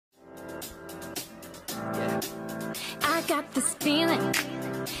got this feeling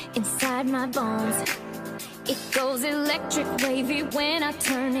inside my bones. It goes electric wavy when I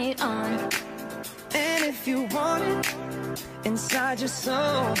turn it on. And if you want it inside your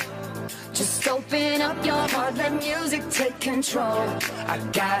soul, just open up your heart, let music take control. I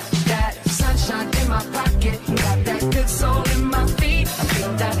got that sunshine in my pocket, got that good soul in my feet. I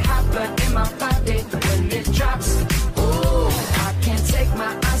feel that hot blood in my body when it drops. Ooh, I can't take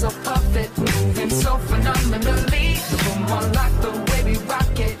my eyes off